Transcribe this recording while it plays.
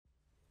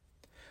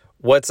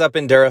What's up,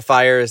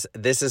 Endurifiers?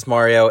 This is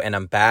Mario, and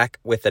I'm back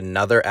with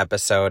another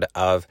episode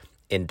of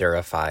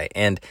Endurify.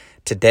 And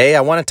today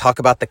I want to talk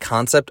about the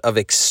concept of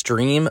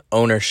extreme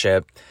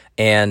ownership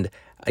and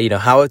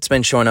how it's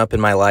been showing up in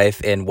my life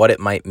and what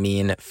it might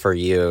mean for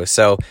you.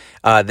 So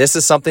this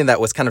is something that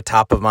was kind of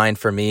top of mind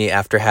for me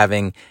after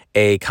having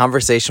a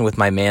conversation with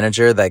my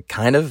manager that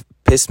kind of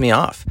pissed me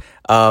off.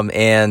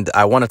 And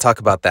I want to talk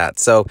about that.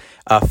 So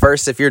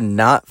first, if you're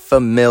not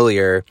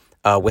familiar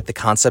with the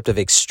concept of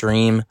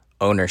extreme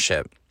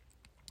ownership,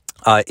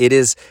 it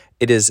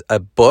is a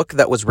book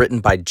that was written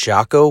by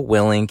Jocko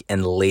Willink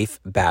and Leif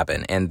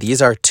Babin. And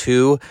these are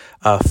two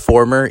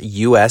former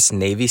U.S.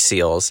 Navy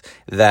SEALs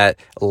that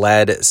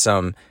led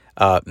some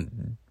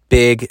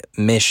big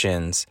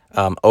missions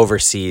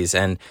overseas.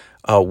 And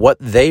what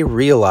they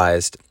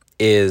realized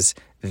is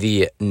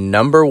the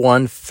number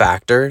one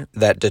factor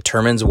that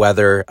determines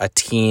whether a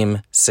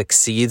team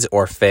succeeds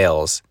or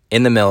fails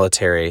in the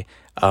military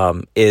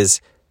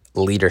is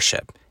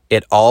leadership.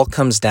 It all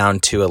comes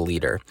down to a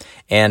leader.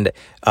 And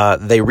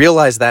they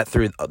realized that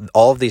through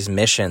all of these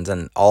missions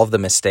and all of the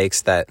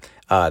mistakes that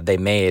they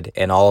made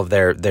and all of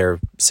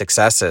their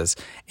successes.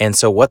 And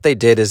so what they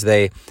did is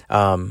they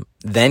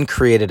then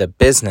created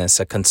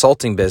a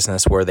consulting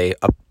business where they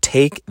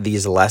take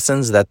these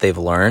lessons that they've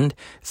learned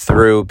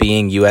through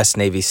being U.S.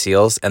 Navy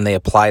SEALs and they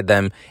applied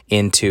them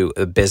into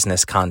a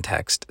business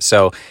context.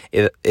 So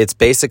it's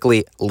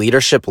basically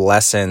leadership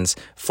lessons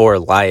for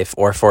life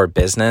or for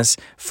business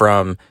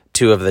from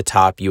two of the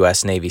top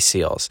U.S. Navy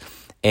SEALs.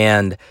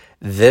 And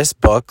this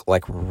book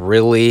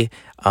really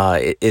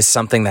is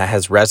something that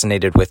has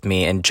resonated with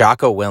me. And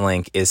Jocko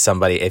Willink is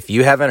somebody, if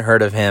you haven't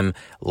heard of him,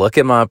 look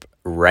him up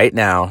right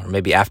now, or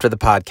maybe after the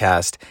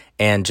podcast,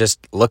 and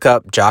just look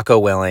up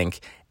Jocko Willink,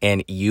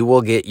 and you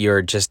will get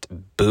your just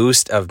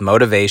boost of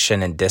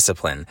motivation and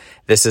discipline.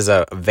 This is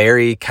a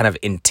very kind of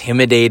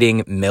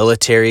intimidating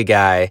military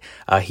guy.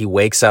 He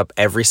wakes up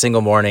every single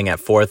morning at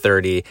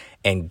 4:30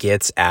 and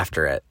gets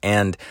after it.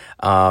 And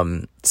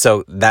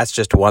so that's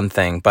just one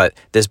thing. But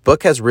this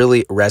book has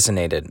really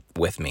resonated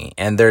with me.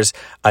 And there's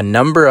a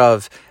number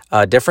of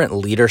different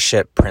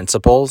leadership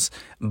principles,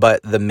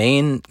 but the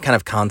main kind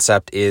of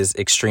concept is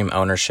extreme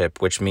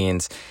ownership, which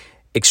means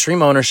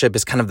extreme ownership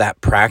is kind of that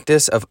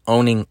practice of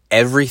owning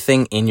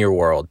everything in your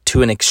world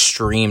to an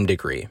extreme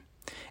degree.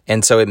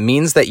 And so it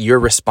means that you're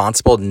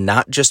responsible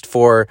not just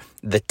for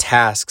the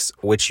tasks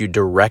which you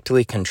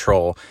directly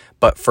control,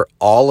 but for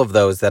all of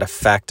those that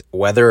affect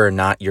whether or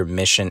not your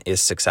mission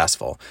is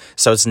successful.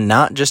 So it's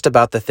not just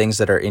about the things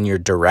that are in your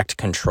direct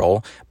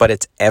control, but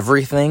it's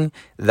everything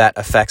that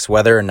affects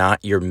whether or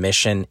not your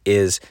mission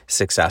is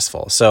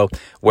successful. So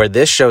where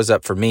this shows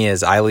up for me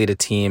is I lead a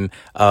team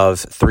of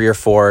 3 or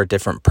 4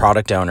 different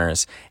product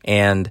owners,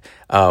 and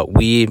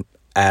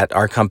at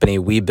our company,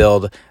 we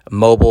build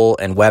mobile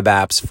and web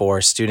apps for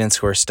students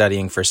who are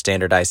studying for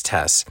standardized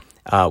tests.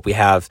 We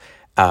have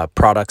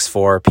products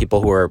for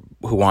people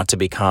who want to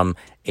become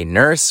a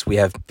nurse. We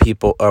have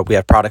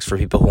products for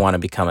people who want to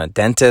become a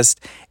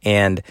dentist,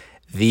 and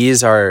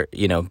these are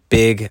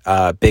big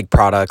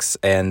products,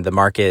 and the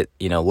market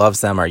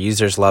loves them. Our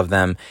users love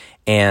them,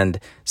 and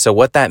so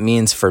what that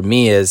means for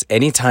me is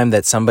anytime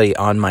that somebody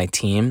on my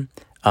team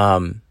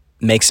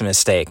makes a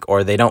mistake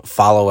or they don't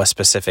follow a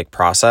specific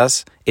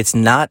process, it's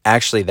not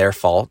actually their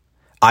fault.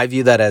 I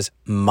view that as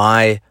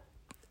my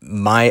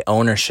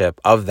ownership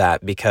of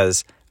that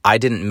because I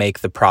didn't make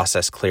the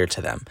process clear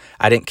to them.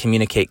 I didn't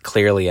communicate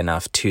clearly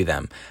enough to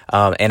them.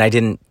 And I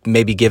didn't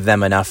maybe give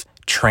them enough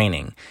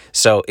training.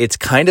 So it's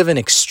kind of an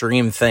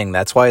extreme thing.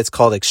 That's why it's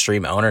called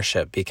extreme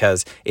ownership,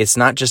 because it's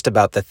not just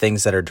about the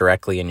things that are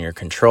directly in your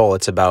control.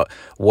 It's about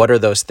what are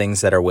those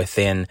things that are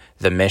within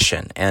the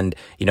mission. And,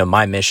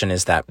 my mission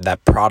is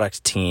that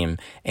product team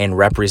and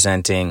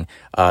representing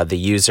the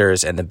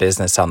users and the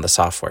business on the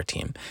software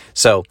team.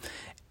 So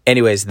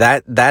anyways,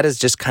 that is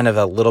just kind of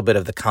a little bit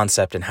of the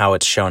concept and how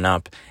it's shown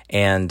up.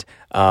 And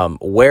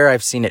where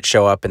I've seen it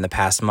show up in the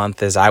past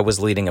month is I was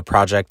leading a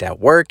project at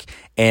work,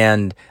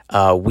 and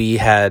we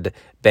had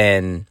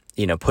been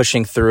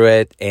pushing through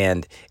it,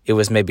 and it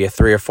was maybe a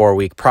 3 or 4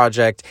 week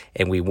project,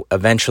 and we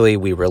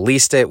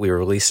released it. We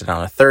released it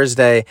on a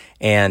Thursday,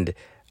 and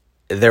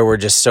there were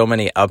just so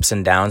many ups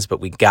and downs,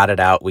 but we got it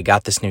out. We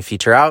got this new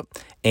feature out,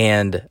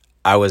 and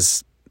I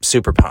was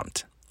super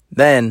pumped.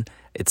 Then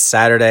it's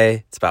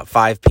Saturday. It's about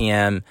 5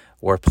 p.m.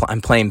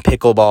 I'm playing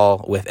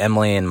pickleball with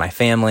Emily and my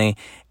family,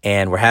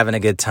 and we're having a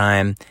good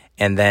time.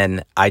 And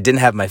then I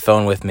didn't have my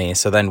phone with me.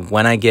 So then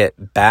when I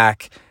get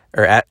back,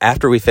 or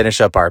after we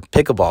finish up our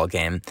pickleball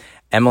game,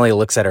 Emily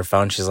looks at her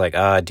phone. She's like,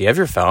 do you have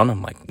your phone?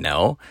 I'm like,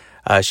 no.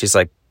 She's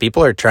like,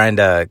 people are trying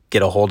to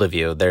get a hold of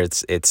you.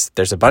 There's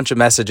a bunch of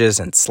messages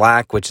in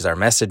Slack, which is our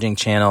messaging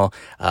channel.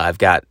 I've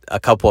got a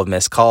couple of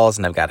missed calls,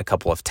 and I've got a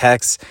couple of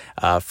texts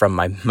from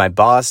my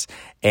boss,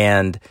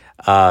 and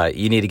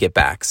you need to get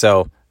back.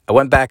 So I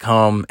went back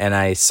home and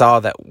I saw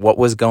that what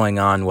was going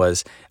on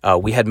was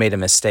we had made a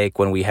mistake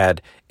when we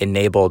had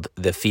enabled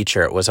the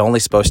feature. It was only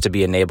supposed to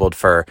be enabled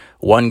for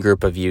one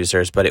group of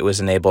users, but it was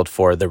enabled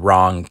for the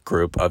wrong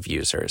group of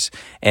users.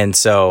 And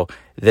so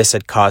this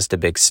had caused a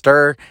big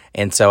stir.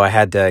 And so I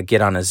had to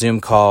get on a Zoom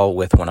call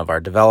with one of our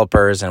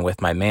developers and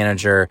with my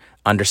manager,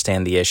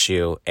 understand the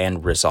issue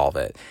and resolve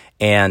it.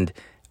 And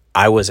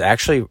I was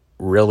actually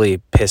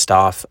really pissed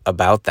off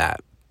about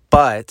that.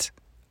 But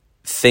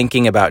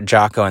thinking about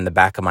Jocko in the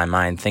back of my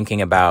mind,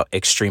 thinking about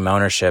extreme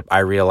ownership, I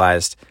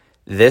realized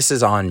this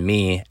is on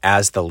me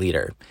as the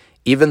leader.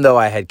 Even though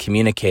I had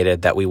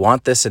communicated that we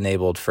want this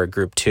enabled for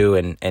group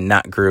 2 and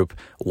not group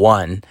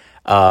 1,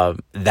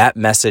 that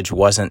message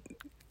wasn't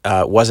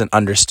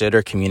understood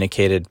or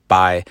communicated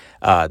by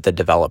the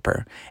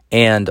developer.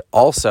 And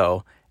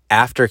also,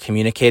 after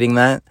communicating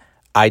that,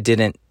 I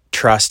didn't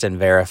trust and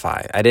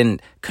verify. I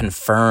didn't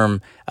confirm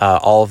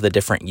all of the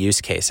different use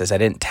cases. I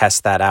didn't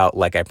test that out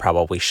like I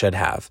probably should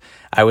have.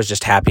 I was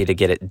just happy to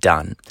get it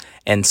done.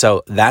 And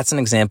so that's an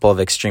example of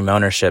extreme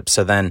ownership.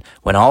 So then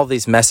when all of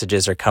these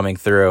messages are coming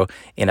through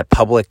in a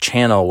public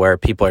channel where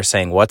people are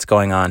saying, what's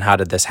going on? How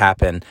did this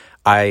happen?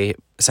 I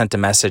sent a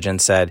message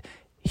and said,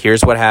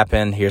 here's what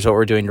happened. Here's what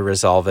we're doing to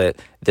resolve it.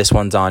 This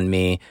one's on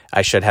me.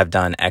 I should have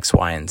done X,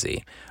 Y, and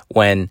Z.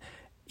 When,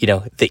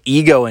 the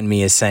ego in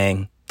me is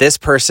saying, this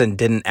person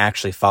didn't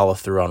actually follow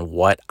through on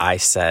what I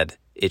said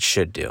it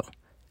should do.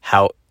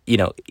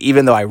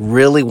 Even though I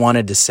really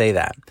wanted to say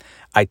that,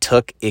 I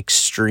took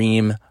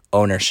extreme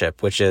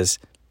ownership, which is,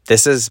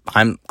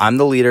 I'm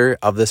the leader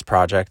of this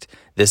project.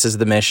 This is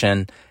the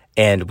mission,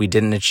 and we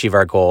didn't achieve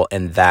our goal,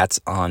 and that's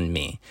on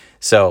me.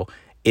 So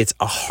it's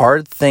a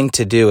hard thing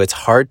to do. It's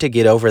hard to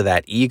get over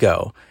that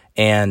ego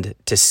and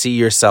to see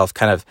yourself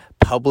kind of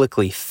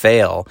publicly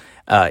fail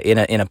in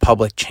a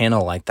public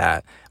channel like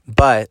that.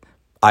 But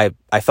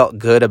I felt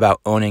good about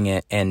owning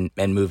it and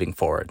moving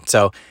forward.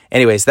 So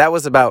anyways, that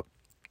was about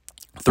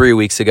 3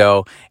 weeks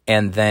ago.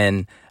 And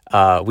then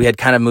we had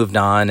kind of moved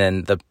on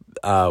and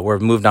we're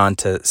moved on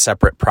to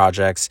separate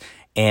projects.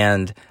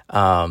 And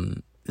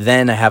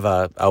then I have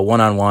a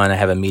one-on-one, I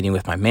have a meeting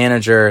with my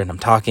manager and I'm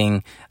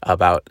talking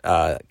about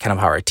kind of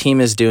how our team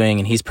is doing,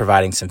 and he's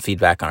providing some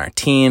feedback on our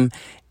team.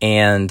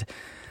 And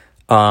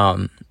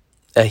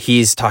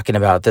he's talking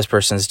about this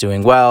person's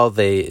doing well.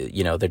 They're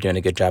doing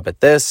a good job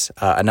at this.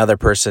 Another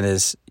person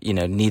is,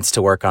 needs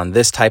to work on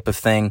this type of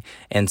thing.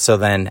 And so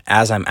then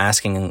as I'm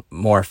asking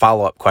more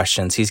follow-up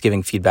questions, he's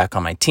giving feedback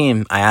on my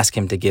team. I ask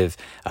him to give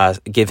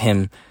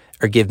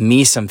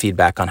me some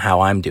feedback on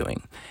how I'm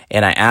doing.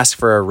 And I asked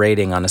for a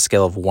rating on a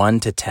scale of 1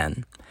 to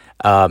 10.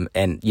 How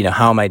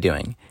am I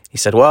doing? He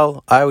said,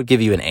 well, I would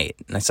give you an 8.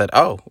 And I said,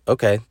 oh,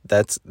 okay,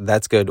 that's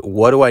good.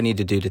 What do I need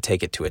to do to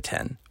take it to a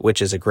 10?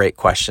 Which is a great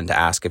question to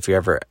ask if you're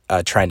ever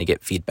trying to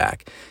get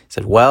feedback. He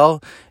said,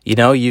 well,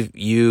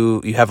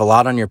 you have a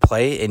lot on your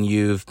plate and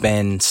you've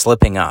been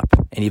slipping up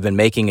and you've been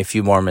making a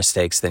few more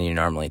mistakes than you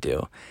normally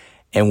do.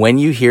 And when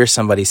you hear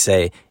somebody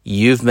say,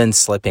 you've been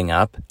slipping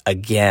up,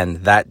 again,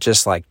 that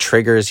just like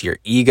triggers your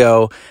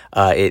ego.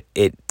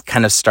 It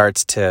kind of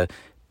starts to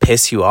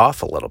piss you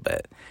off a little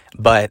bit.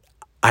 But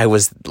I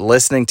was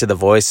listening to the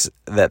voice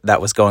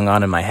that was going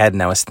on in my head,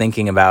 and I was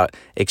thinking about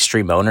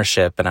extreme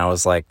ownership, and I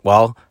was like,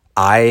 well,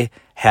 I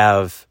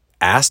have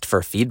asked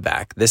for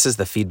feedback. This is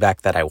the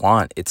feedback that I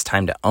want. It's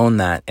time to own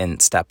that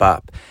and step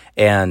up.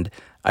 And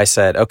I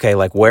said, okay,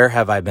 like, where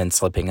have I been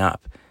slipping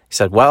up? He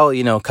said, well,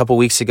 a couple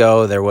weeks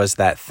ago, there was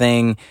that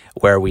thing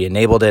where we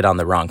enabled it on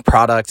the wrong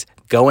product,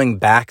 going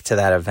back to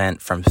that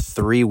event from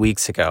 3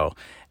 weeks ago,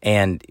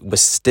 and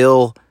was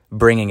still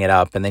bringing it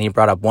up. And then he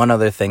brought up one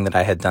other thing that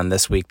I had done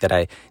this week that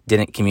I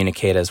didn't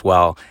communicate as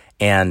well.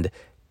 And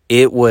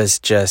it was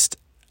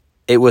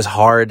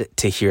hard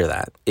to hear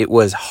that. It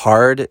was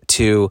hard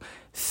to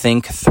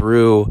think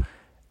through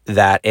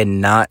that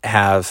and not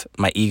have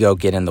my ego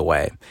get in the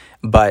way.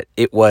 But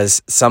it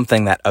was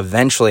something that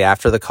eventually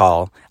after the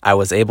call, I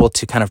was able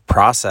to kind of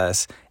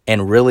process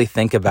and really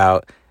think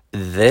about.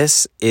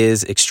 This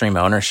is extreme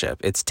ownership.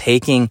 It's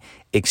taking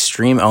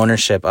extreme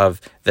ownership of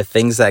the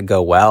things that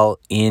go well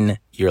in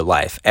your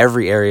life,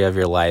 every area of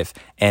your life,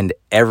 and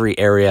every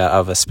area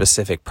of a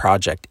specific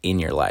project in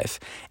your life.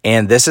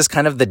 And this is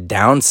kind of the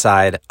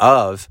downside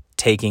of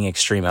taking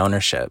extreme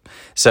ownership.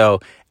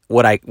 So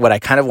what I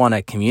kind of want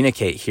to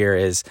communicate here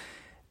is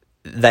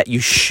that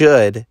you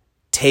should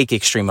take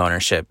extreme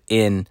ownership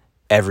in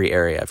every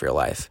area of your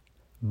life.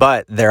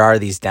 But there are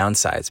these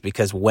downsides,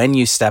 because when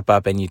you step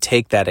up and you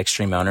take that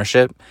extreme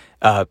ownership,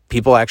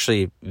 people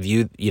actually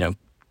view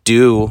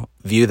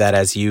that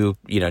as you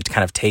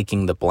kind of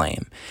taking the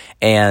blame,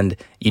 and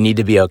you need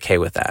to be okay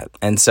with that.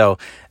 And so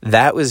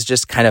that was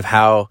just kind of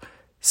how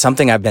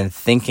something I've been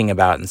thinking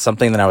about and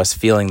something that I was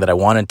feeling that I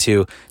wanted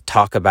to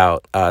talk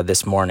about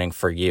this morning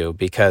for you,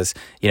 because,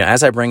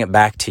 as I bring it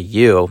back to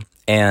you,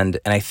 and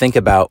I think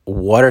about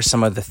what are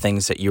some of the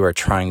things that you are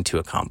trying to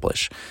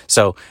accomplish.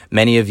 So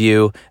many of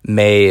you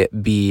may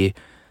be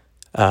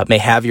may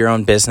have your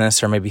own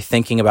business or maybe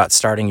thinking about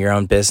starting your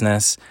own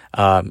business.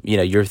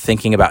 You're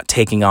thinking about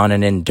taking on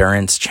an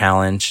endurance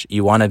challenge.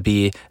 You want to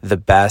be the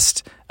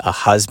best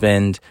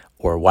husband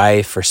or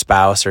wife or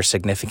spouse or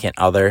significant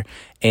other.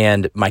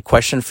 And my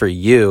question for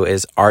you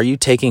is, are you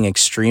taking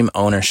extreme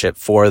ownership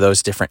for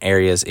those different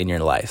areas in your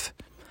life?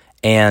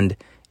 And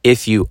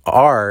if you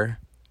are,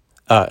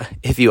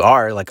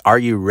 are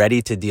you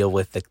ready to deal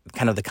with the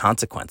kind of the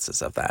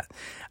consequences of that?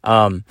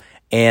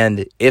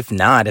 And if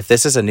not, if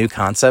this is a new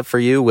concept for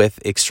you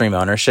with extreme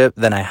ownership,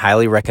 then I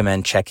highly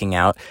recommend checking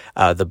out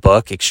the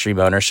book, Extreme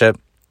Ownership.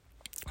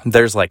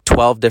 There's like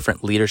 12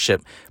 different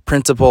leadership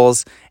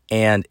principles,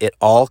 and it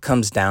all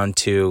comes down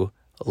to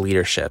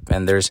leadership.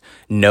 And there's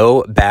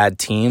no bad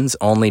teams,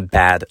 only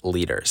bad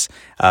leaders.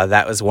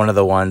 That was one of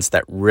the ones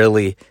that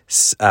really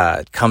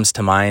comes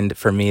to mind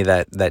for me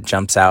that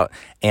jumps out.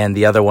 And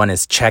the other one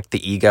is check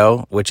the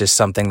ego, which is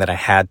something that I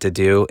had to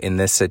do in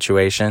this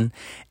situation.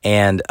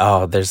 And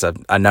there's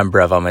a number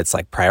of them. It's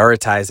like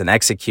prioritize and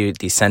execute,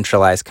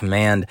 decentralize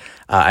command.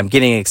 I'm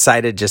getting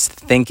excited just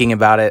thinking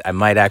about it. I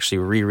might actually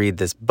reread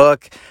this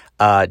book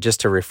just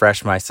to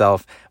refresh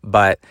myself.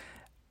 But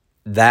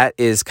that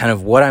is kind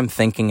of what I'm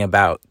thinking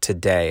about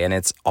today. And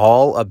it's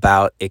all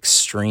about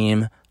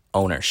extreme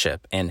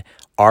ownership. And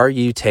are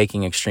you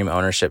taking extreme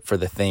ownership for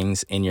the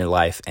things in your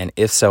life? And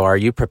if so, are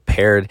you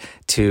prepared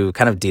to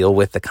kind of deal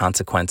with the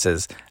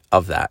consequences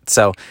of that?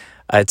 So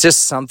it's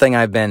just something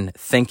I've been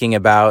thinking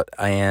about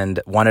and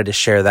wanted to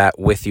share that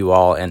with you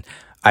all. And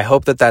I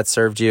hope that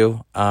served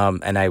you.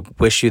 And I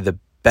wish you the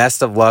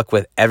best of luck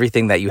with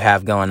everything that you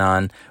have going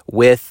on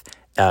with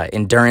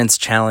endurance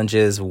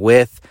challenges,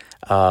 with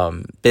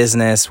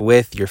business,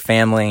 with your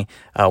family,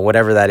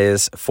 whatever that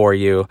is for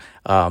you.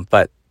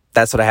 But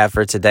that's what I have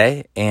for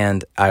today,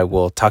 and I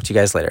will talk to you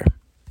guys later.